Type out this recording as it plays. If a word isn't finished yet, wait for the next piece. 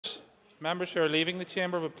Members who are leaving the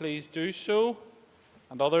chamber would please do so,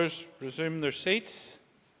 and others resume their seats.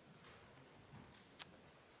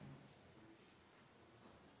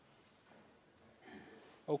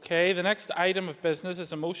 Okay, the next item of business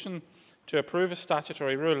is a motion to approve a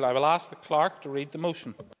statutory rule. I will ask the clerk to read the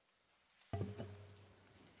motion.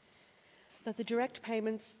 That the direct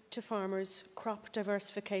payments to farmers crop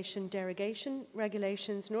diversification derogation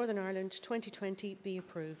regulations Northern Ireland 2020 be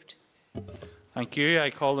approved. Thank you. I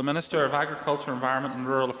call the Minister of Agriculture, Environment and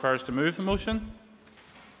Rural Affairs to move the motion.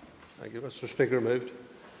 Thank you, Mr. Speaker. Moved.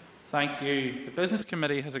 Thank you. The Business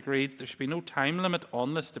Committee has agreed there should be no time limit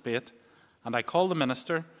on this debate, and I call the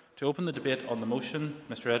Minister to open the debate on the motion.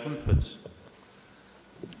 Mr. Edwin Poots.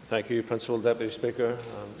 Thank you, Principal Deputy Speaker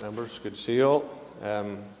and members. Good to see you all.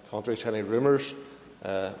 Contrary to any rumours,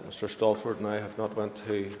 Mr. Stalford and I have not went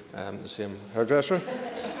to the same hairdresser.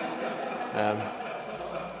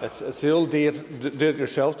 It's the old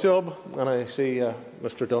do-it-yourself job, and I see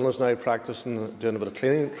Mr. Dunn is now practising doing a bit of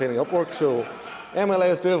cleaning up work. So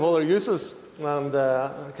MLAs do have other uses and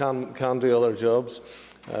can do other jobs.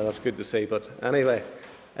 That's good to see. But anyway,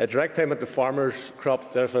 direct payment to farmers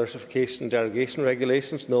crop diversification derogation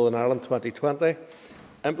regulations Northern Ireland 2020.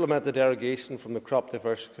 Implement the derogation from the crop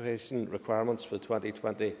diversification requirements for the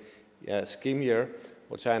 2020 scheme year,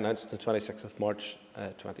 which I announced on the 26th of March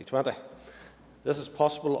 2020. This is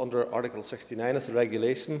possible under Article 69 of the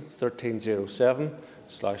Regulation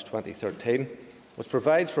 1307/2013, which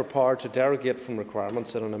provides for power to derogate from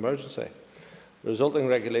requirements in an emergency. The resulting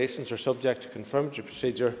regulations are subject to confirmatory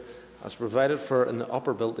procedure as provided for in the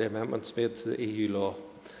operability amendments made to the EU law.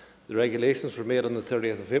 The regulations were made on the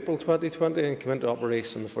 30th of April 2020 and came into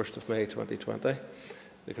operation on the 1st of May 2020.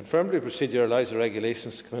 The confirmatory procedure allows the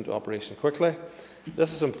regulations to come into operation quickly.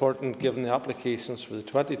 This is important given the applications for the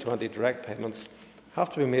 2020 direct payments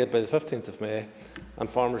have to be made by the 15th of May and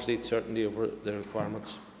farmers need certainty over their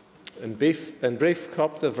requirements. In brief,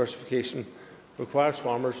 crop diversification requires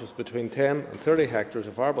farmers with between 10 and 30 hectares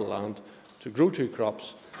of arable land to grow 2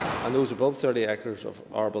 crops and those above 30 acres of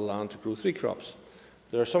arable land to grow 3 crops.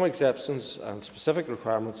 There are some exceptions and specific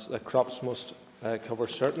requirements that crops must cover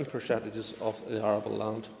certain percentages of the arable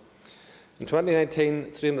land. In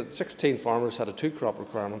 2019, 316 farmers had a 2-crop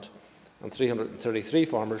requirement and 333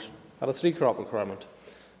 farmers had a 3-crop requirement.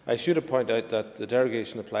 I should point out that the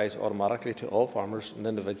derogation applies automatically to all farmers and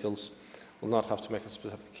individuals will not have to make a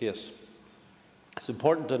specific case. It's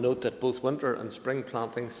important to note that both winter and spring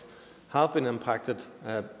plantings have been impacted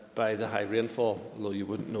by the high rainfall, although you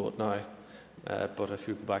wouldn't know it now. But if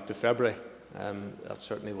you go back to February, that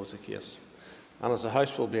certainly was the case. And as the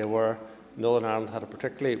House will be aware, Northern Ireland had a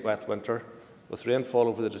particularly wet winter, with rainfall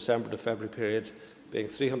over the December to February period being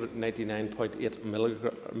 399.8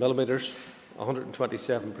 millimetres,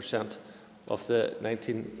 127% of the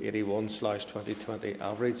 1981/2020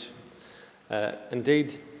 average.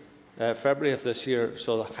 Indeed, February of this year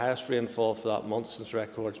saw the highest rainfall for that month since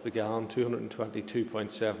records began,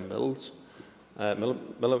 222.7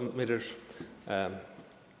 millimetres,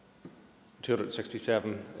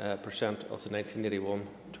 267% of the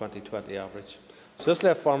 1981-2020 average. So this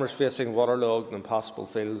left farmers facing waterlogged and impassable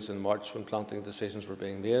fields in March when planting decisions were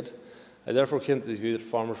being made. I therefore came to the view that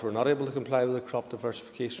farmers were not able to comply with the crop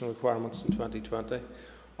diversification requirements in 2020,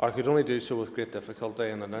 or could only do so with great difficulty,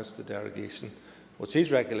 and announced the derogation, which these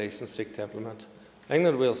regulations seek to implement.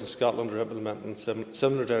 England, Wales and Scotland are implementing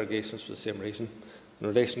similar derogations for the same reason. In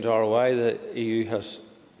relation to ROI, the EU has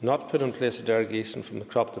not put in place a derogation from the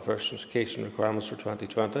crop diversification requirements for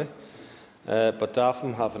 2020, but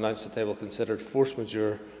DAFM have announced that they will consider force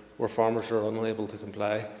majeure where farmers are unable to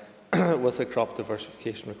comply with the crop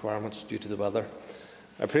diversification requirements due to the weather.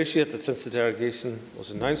 I appreciate that since the derogation was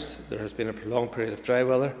announced, there has been a prolonged period of dry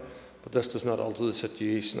weather, but this does not alter the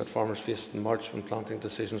situation that farmers faced in March when planting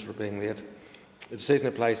decisions were being made. The decision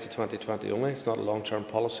applies to 2020 only. It's not a long-term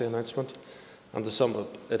policy announcement. And to sum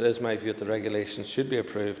up, it is my view that the regulations should be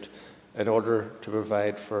approved in order to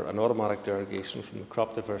provide for an automatic derogation from the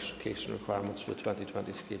crop diversification requirements for the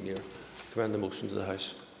 2020 scheme year. I commend the motion to the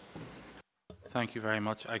House. Thank you very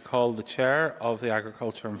much. I call the Chair of the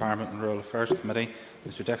Agriculture, Environment and Rural Affairs Committee,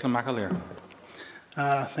 Mr Declan McAleer.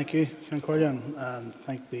 Thank you, Sean Corrigan, and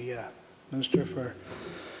thank the Minister for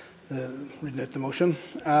reading out the motion.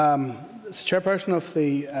 As Chairperson of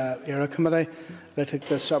the ERA Committee, I take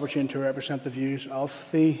this opportunity to represent the views of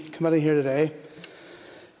the committee here today.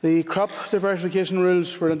 The crop diversification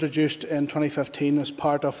rules were introduced in 2015 as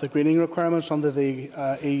part of the greening requirements under the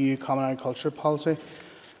EU Common Agriculture Policy,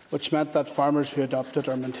 which meant that farmers who adopted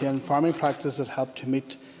or maintained farming practices that helped to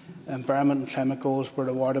meet environment and climate goals were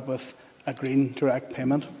rewarded with a green direct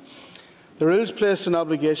payment. The rules place an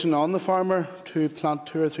obligation on the farmer to plant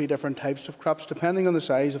 2 or 3 different types of crops, depending on the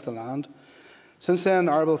size of the land. Since then,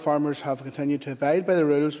 arable farmers have continued to abide by the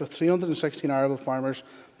rules, with 316 arable farmers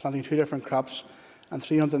planting 2 different crops and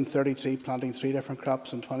 333 planting 3 different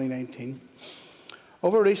crops in 2019.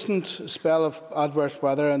 Over a recent spell of adverse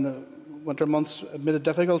weather in the winter months, it made it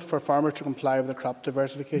difficult for farmers to comply with the crop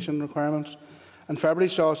diversification requirements. And February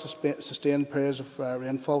saw sustained periods of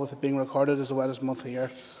rainfall, with it being recorded as the wettest month of the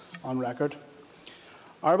year on record.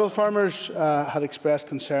 Arable farmers had expressed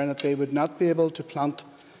concern that they would not be able to plant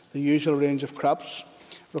the usual range of crops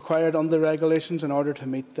required under the regulations in order to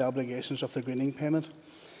meet the obligations of the greening payment.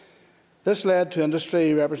 This led to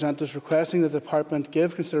industry representatives requesting that the Department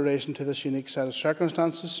give consideration to this unique set of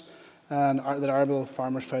circumstances that arable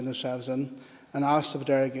farmers found themselves in, and asked if a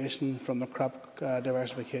derogation from the crop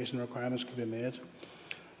diversification requirements could be made.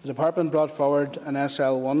 The Department brought forward an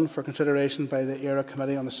SL1 for consideration by the ERA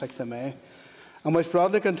Committee on the 6th of May, and whilst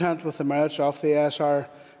broadly content with the merits of the ASR,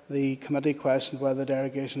 the committee questioned whether the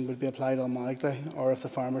derogation would be applied automatically or if the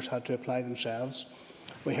farmers had to apply themselves.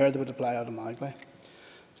 We heard they would apply automatically.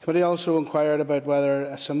 The committee also inquired about whether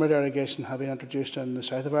a similar derogation had been introduced in the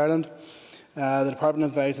south of Ireland. The Department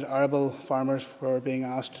advised that arable farmers were being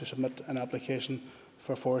asked to submit an application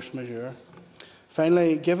for force majeure.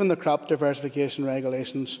 Finally, given the crop diversification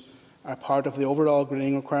regulations are part of the overall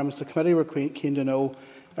greening requirements, the committee were keen to know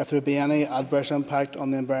if there would be any adverse impact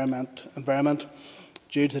on the environment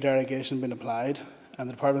due to the derogation being applied, and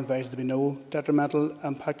the Department advised there be no detrimental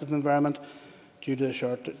impact on the environment due to the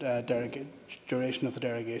short duration of the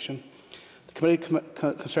derogation. The committee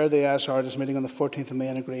considered the ASR at its meeting on the 14th of May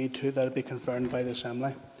and agreed that it be confirmed by the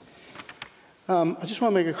Assembly. I just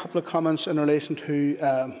want to make a couple of comments in relation to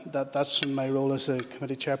that's in my role as a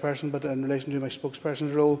committee chairperson, but in relation to my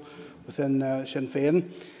spokesperson's role within Sinn Féin.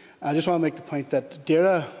 I just want to make the point that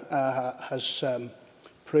DERA has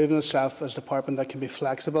proven itself as a department that can be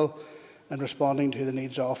flexible in responding to the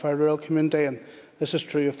needs of our rural community, and this is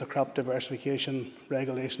true of the crop diversification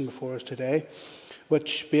regulation before us today,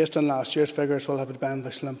 which, based on last year's figures, will have a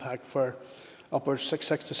beneficial impact for upwards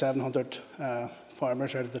 600 to 700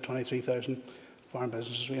 farmers out of the 23,000 farm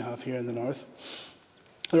businesses we have here in the north.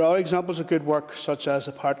 There are examples of good work, such as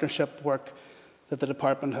the partnership work that the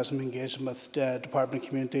department has been engaged with Department of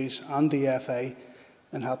Communities and DFA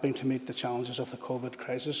in helping to meet the challenges of the COVID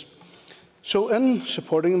crisis. So, in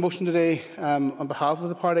supporting the motion today, on behalf of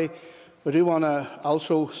the party, we do want to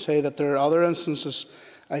also say that there are other instances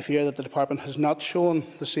I fear that the department has not shown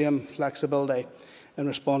the same flexibility in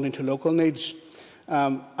responding to local needs.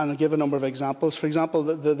 And I'll give a number of examples. For example,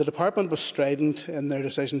 the department was strident in their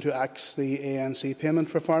decision to axe the ANC payment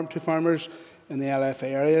to farmers in the LFA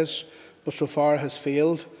areas, but so far has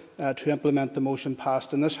failed to implement the motion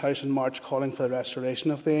passed in this House in March calling for the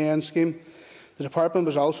restoration of the AN scheme. The department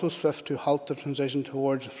was also swift to halt the transition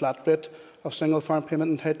towards a flat rate of single farm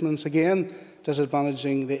payment entitlements, again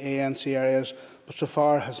disadvantaging the ANC areas, but so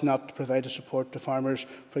far has not provided support to farmers,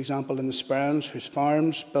 for example in the Sperrins, whose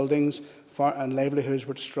farms, buildings and livelihoods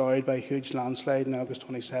were destroyed by a huge landslide in August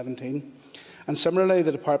 2017. And similarly,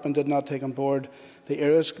 the department did not take on board the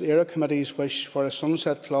ERA Committee's wish for a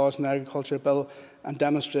sunset clause in the Agriculture Bill and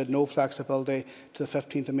demonstrated no flexibility to the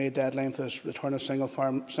 15th of May deadline for the return of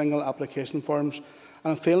single application forms.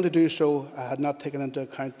 And in failing to do so, I had not taken into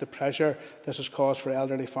account the pressure this has caused for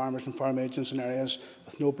elderly farmers and farm agents in areas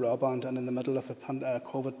with no broadband and in the middle of a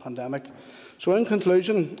COVID pandemic. So in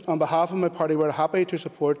conclusion, on behalf of my party, we are happy to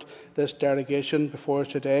support this derogation before us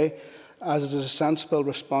today, as it is a sensible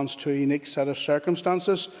response to a unique set of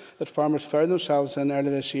circumstances that farmers found themselves in early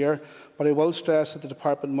this year, but I will stress that the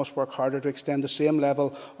department must work harder to extend the same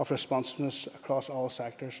level of responsiveness across all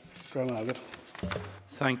sectors.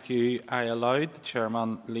 Thank you. I allowed the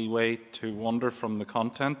Chairman leeway to wander from the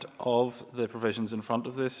content of the provisions in front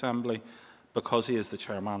of the Assembly because he is the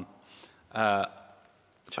Chairman,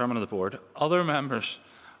 Chairman of the Board. Other members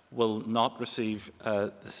will not receive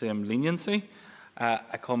the same leniency.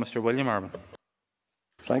 I call Mr William Urban.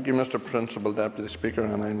 Thank you, Mr Principal Deputy Speaker,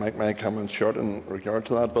 and I'll make my comments short in regard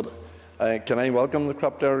to that. But can I welcome the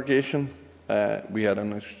crop derogation? We had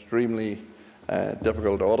an extremely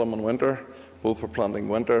difficult autumn and winter, both for planting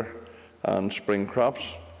winter and spring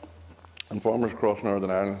crops, and farmers across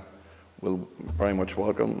Northern Ireland will very much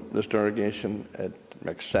welcome this derogation. It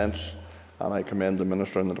makes sense, and I commend the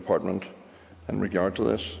Minister and the Department in regard to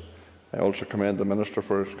this. I also commend the Minister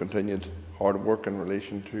for his continued hard work in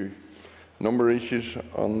relation to a number of issues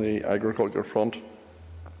on the agriculture front.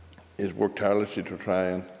 He has worked tirelessly to try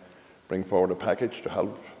and bring forward a package to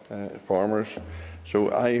help farmers.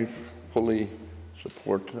 So I fully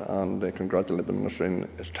support and congratulate the Minister in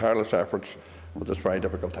his tireless efforts at this very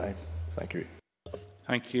difficult time. Thank you.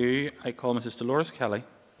 Thank you. I call Mrs Dolores Kelly.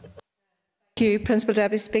 Thank you, Principal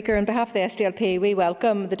Deputy Speaker. On behalf of the SDLP, we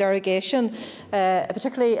welcome the derogation,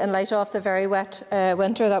 particularly in light of the very wet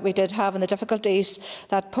winter that we did have and the difficulties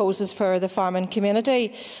that poses for the farming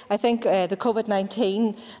community. I think the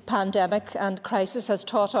COVID-19 pandemic and crisis has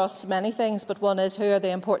taught us many things, but one is who are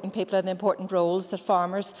the important people and the important roles that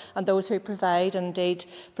farmers and those who provide and indeed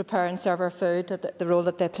prepare and serve our food, the role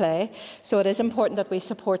that they play. So it is important that we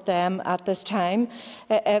support them at this time.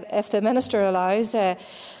 If the Minister allows,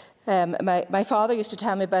 my father used to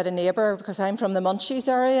tell me about a neighbour, because I'm from the Munchies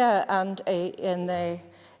area, and in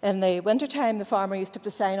the winter time the farmer used to have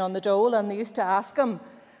to sign on the dole, and they used to ask him,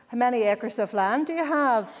 how many acres of land do you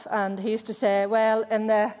have? And he used to say, well, in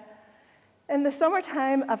the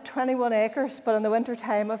summertime I've 21 acres, but in the winter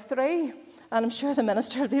time I've 3. And I'm sure the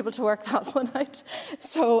Minister will be able to work that one out.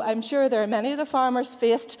 So I'm sure there are many of the farmers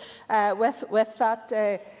faced with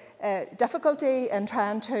that difficulty in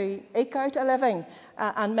trying to eke out a living,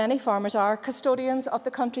 and many farmers are custodians of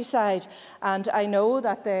the countryside, and I know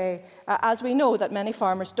that as we know that many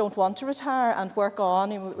farmers don't want to retire and work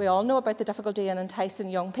on. We all know about the difficulty in enticing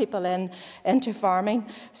young people into farming,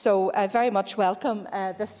 so I very much welcome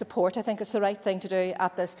this support. I think it's the right thing to do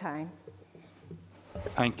at this time.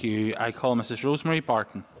 Thank you. I call Mrs Rosemary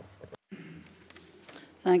Barton.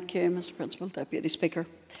 Thank you, Mr Principal Deputy Speaker.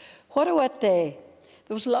 What a wet day.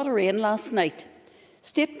 There was a lot of rain last night.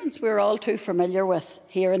 Statements we are all too familiar with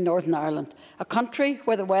here in Northern Ireland, a country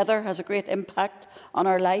where the weather has a great impact on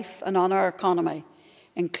our life and on our economy,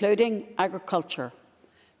 including agriculture,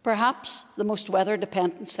 perhaps the most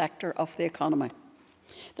weather-dependent sector of the economy.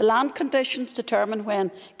 The land conditions determine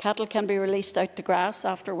when cattle can be released out to grass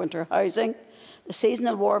after winter housing. The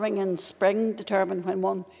seasonal warming in spring determine when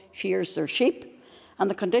one shears their sheep,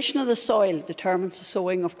 and the condition of the soil determines the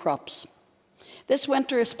sowing of crops. This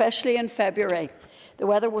winter, especially in February, the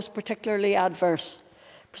weather was particularly adverse,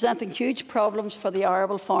 presenting huge problems for the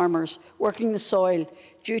arable farmers working the soil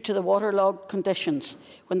due to the waterlogged conditions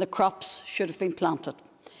when the crops should have been planted.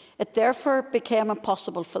 It therefore became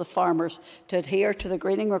impossible for the farmers to adhere to the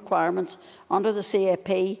greening requirements under the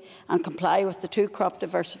CAP and comply with the 2-crop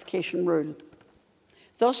diversification rule,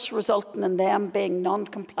 thus resulting in them being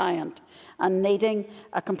non-compliant and needing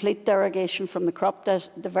a complete derogation from the crop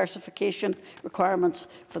diversification requirements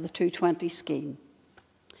for the 220 scheme.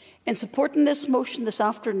 In supporting this motion this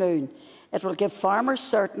afternoon, it will give farmers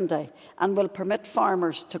certainty and will permit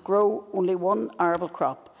farmers to grow only one arable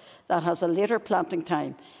crop that has a later planting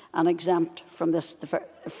time and exempt from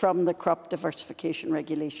the crop diversification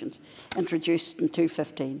regulations introduced in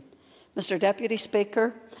 2015. Mr Deputy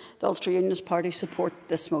Speaker, the Ulster Unionist Party support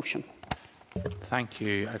this motion. Thank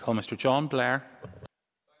you. I call Mr John Blair.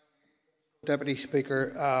 Deputy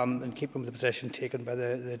Speaker, in keeping with the position taken by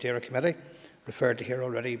the DAERA Committee, referred to here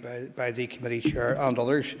already by the Committee Chair and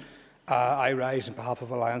others, I rise on behalf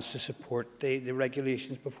of Alliance to support the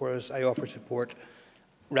regulations before us. I offer support,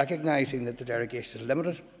 recognising that the derogation is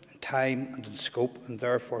limited in time and in scope, and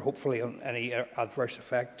therefore hopefully on any adverse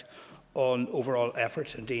effect on overall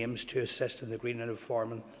efforts and aims to assist in the greening of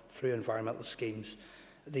farming through environmental schemes.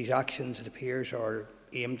 These actions, it appears, are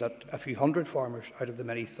aimed at a few hundred farmers out of the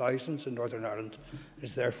many thousands in Northern Ireland. It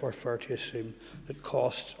is therefore fair to assume that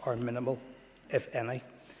costs are minimal, if any.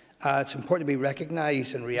 It's important to be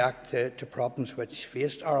recognised and react to problems which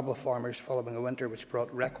faced arable farmers following a winter which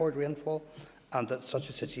brought record rainfall, and that such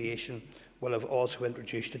a situation will have also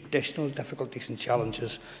introduced additional difficulties and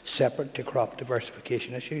challenges separate to crop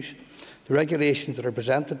diversification issues. The regulations that are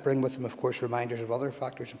presented bring with them, of course, reminders of other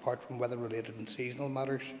factors apart from weather-related and seasonal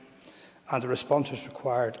matters, and the responses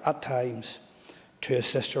required at times to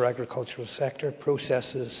assist our agricultural sector.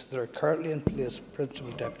 Processes that are currently in place,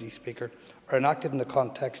 Principal Deputy Speaker, are enacted in the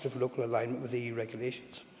context of local alignment with EU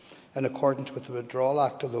regulations in accordance with the Withdrawal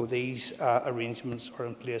Act, although these arrangements are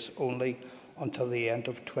in place only until the end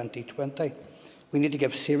of 2020. We need to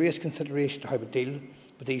give serious consideration to how we deal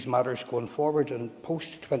with these matters going forward, and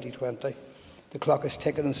post-2020 the clock is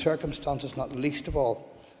ticking in circumstances not least of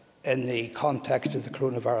all in the context of the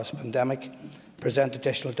coronavirus pandemic present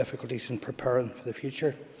additional difficulties in preparing for the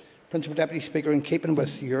future. Principal Deputy Speaker, in keeping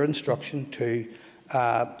with your instruction to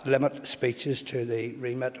limit speeches to the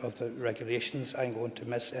remit of the regulations, I am going to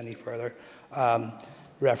miss any further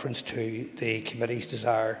reference to the committee's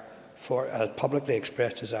desire for a publicly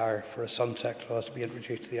expressed desire for a sunset clause to be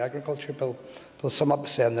introduced to the Agriculture Bill. I'll sum up by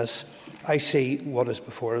saying this. I see what is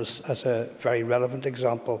before us as a very relevant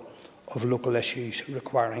example of local issues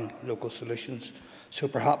requiring local solutions. So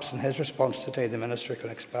perhaps in his response today, the Minister can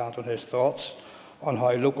expand on his thoughts on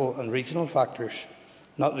how local and regional factors,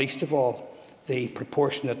 not least of all the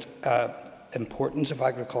proportionate importance of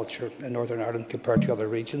agriculture in Northern Ireland compared to other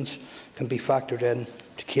regions, can be factored in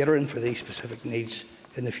to catering for these specific needs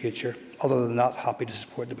in the future. Other than that, happy to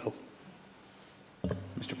support the bill.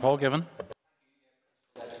 Mr. Paul Givan.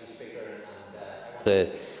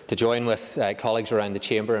 To join with colleagues around the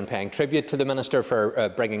chamber in paying tribute to the Minister for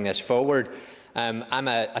bringing this forward. I'm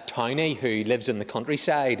a townie who lives in the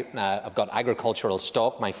countryside. I've got agricultural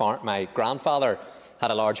stock. My grandfather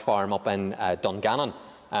had a large farm up in Dungannon,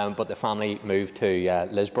 but the family moved to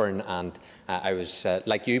Lisburn, and I was,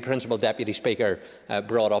 like you, Principal Deputy Speaker,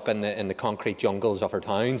 brought up in the concrete jungles of our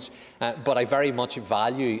towns. But I very much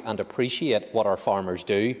value and appreciate what our farmers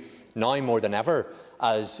do, now more than ever,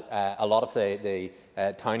 as a lot of the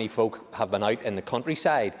townie folk have been out in the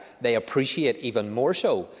countryside. They appreciate even more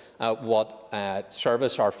so what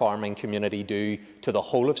service our farming community do to the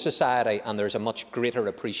whole of society, and there's a much greater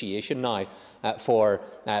appreciation now for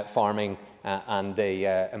farming and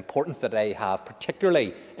the importance that they have,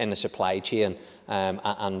 particularly in the supply chain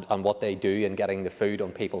and what they do in getting the food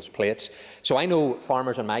on people's plates. So I know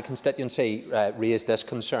farmers in my constituency raised this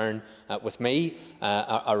concern with me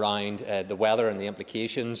around the weather and the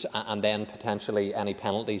implications, and then potentially any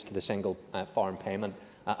penalties to the single farm payment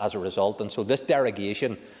as a result. And so this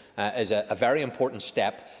derogation is a very important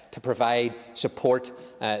step to provide support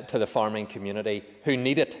to the farming community who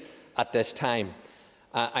need it at this time.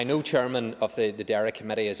 I know Chairman of the DERA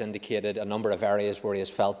Committee has indicated a number of areas where he has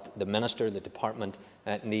felt the Minister, the Department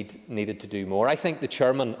needed to do more. I think the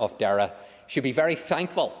Chairman of DERA should be very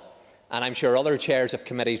thankful, and I'm sure other chairs of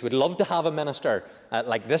committees would love to have a Minister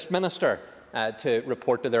like this Minister to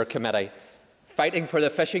report to their committee, fighting for the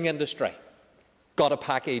fishing industry, got a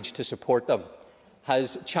package to support them,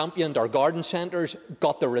 has championed our garden centres,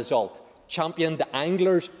 got the result, championed the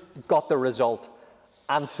anglers, got the result.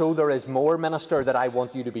 And so there is more, Minister, that I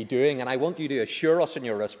want you to be doing, and I want you to assure us in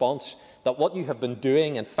your response that what you have been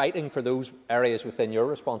doing and fighting for those areas within your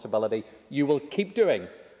responsibility, you will keep doing.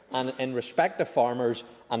 And in respect of farmers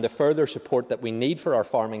and the further support that we need for our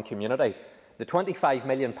farming community, the £25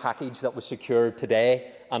 million package that was secured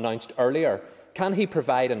today, announced earlier, can he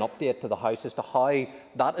provide an update to the House as to how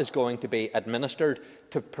that is going to be administered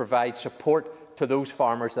to provide support to those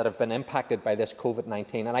farmers that have been impacted by this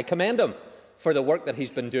COVID-19? And I commend him for the work that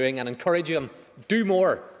he's been doing and encourage him to do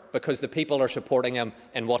more, because the people are supporting him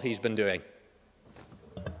in what he's been doing.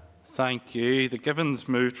 Thank you. The Givens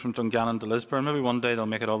moved from Dungannon to Lisburn. Maybe one day they'll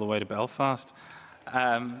make it all the way to Belfast.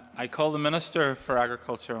 I call the Minister for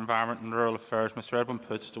Agriculture, Environment and Rural Affairs, Mr Edwin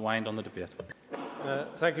Poots, to wind on the debate.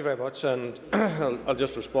 Thank you very much, and I'll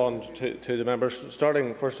just respond to the members,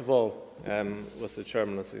 starting first of all with the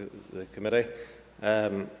Chairman of the Committee.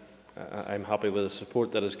 I'm happy with the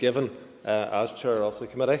support that is given as Chair of the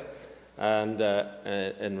Committee, and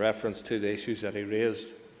in reference to the issues that he raised.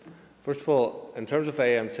 First of all, in terms of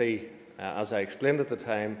ANC, as I explained at the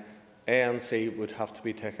time, ANC would have to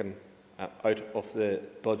be taken out of the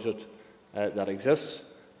budget that exists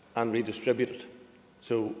and redistributed.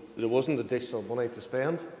 So there wasn't additional money to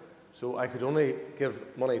spend, so I could only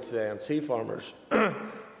give money to the ANC farmers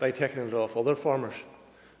by taking it off other farmers.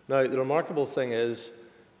 Now, the remarkable thing is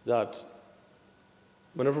that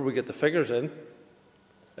whenever we get the figures in,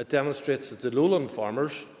 it demonstrates that the lowland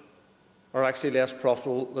farmers are actually less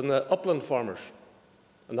profitable than the upland farmers.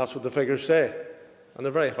 And that's what the figures say. And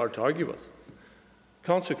they're very hard to argue with.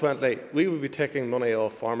 Consequently, we would be taking money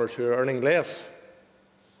off farmers who are earning less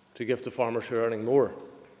to give to farmers who are earning more.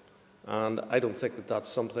 And I don't think that that's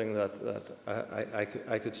something that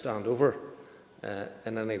I could stand over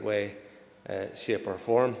in any way, shape or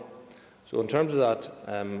form. So in terms of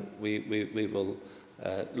that, we will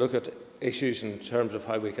look at issues in terms of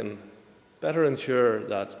how we can better ensure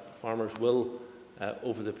that farmers will,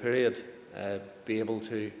 over the period, be able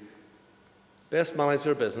to best manage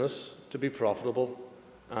their business, to be profitable,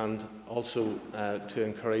 and also to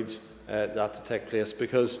encourage that to take place,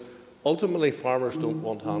 because ultimately farmers don't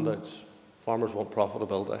want handouts, farmers want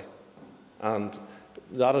profitability, and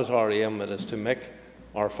that is our aim. It is to make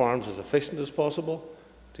our farms as efficient as possible,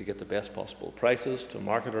 to get the best possible prices, to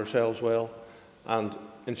market ourselves well, and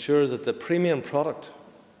ensure that the premium product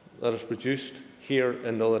that is produced here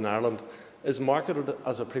in Northern Ireland is marketed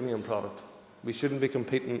as a premium product. We shouldn't be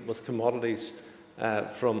competing with commodities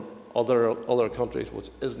from other countries which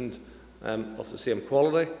isn't of the same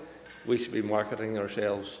quality. We should be marketing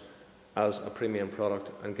ourselves as a premium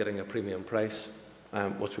product and getting a premium price,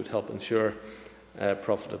 which would help ensure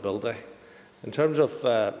profitability. In terms of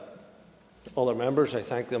other members, I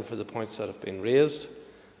thank them for the points that have been raised.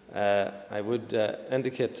 I would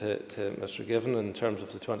indicate to Mr Given in terms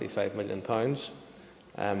of the £25 million.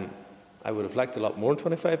 I would have liked a lot more than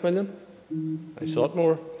 £25 million. I sought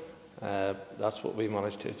more. That's what we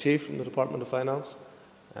managed to achieve from the Department of Finance,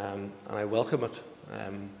 and I welcome it.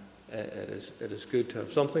 It is good to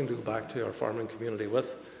have something to go back to our farming community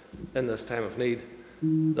with in this time of need.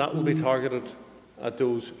 That will be targeted at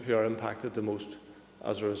those who are impacted the most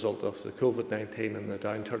as a result of the COVID-19 and the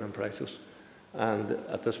downturn in prices. And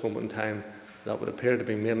at this moment in time, that would appear to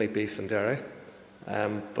be mainly beef and dairy.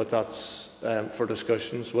 But that's for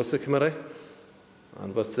discussions with the committee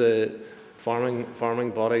and with the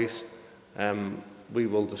farming bodies. We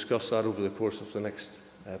will discuss that over the course of the next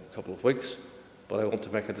couple of weeks. But I want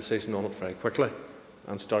to make a decision on it very quickly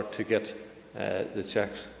and start to get the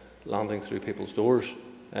cheques landing through people's doors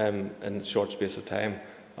in a short space of time,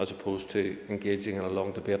 as opposed to engaging in a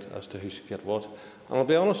long debate as to who should get what. And I'll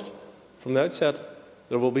be honest, from the outset,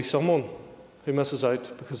 there will be someone who misses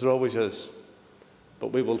out, because there always is.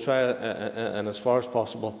 But we will try, and as far as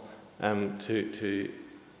possible, to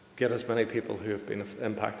get as many people who have been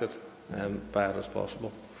impacted by it as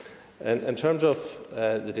possible. In terms of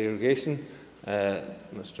the derogation,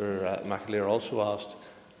 Mr McAleer also asked,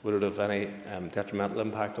 would it have any detrimental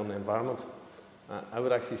impact on the environment? I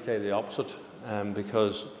would actually say the opposite,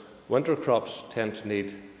 because winter crops tend to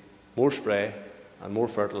need more spray and more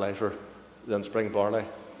fertiliser than spring barley.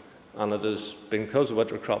 And it is because the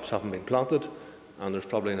winter crops haven't been planted, and there's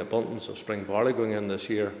probably an abundance of spring barley going in this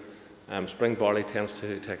year. Spring barley tends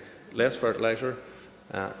to take less fertiliser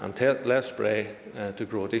and less spray to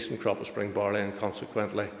grow a decent crop of spring barley, and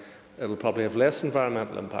consequently it will probably have less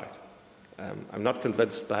environmental impact. I'm not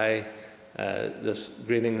convinced by this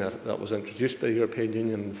greening that was introduced by the European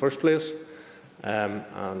Union in the first place,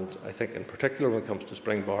 and I think in particular when it comes to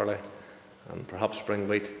spring barley and perhaps spring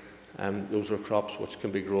wheat, those are crops which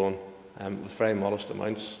can be grown with very modest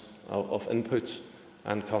amounts of inputs,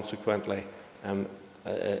 and consequently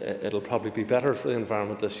it'll probably be better for the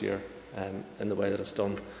environment this year in the way that it's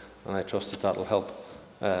done, and I trust that will help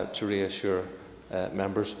to reassure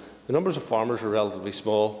members. The numbers of farmers are relatively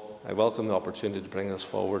small. I welcome the opportunity to bring this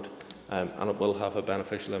forward, and it will have a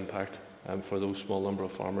beneficial impact for those small number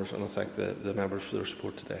of farmers, and I thank the members for their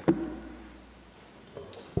support today.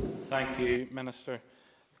 Thank you, Minister.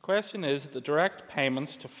 The question is that the direct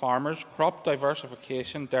payments to farmers, crop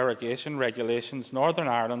diversification derogation regulations Northern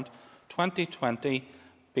Ireland 2020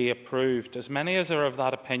 be approved. As many as are of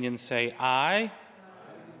that opinion say aye. Aye.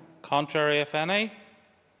 Contrary, if any?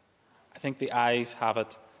 I think the ayes have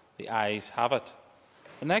it. The ayes have it.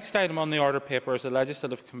 The next item on the order paper is a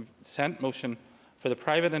legislative consent motion for the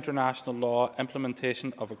Private International Law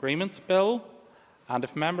Implementation of Agreements Bill. And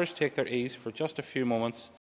if members take their ease for just a few moments,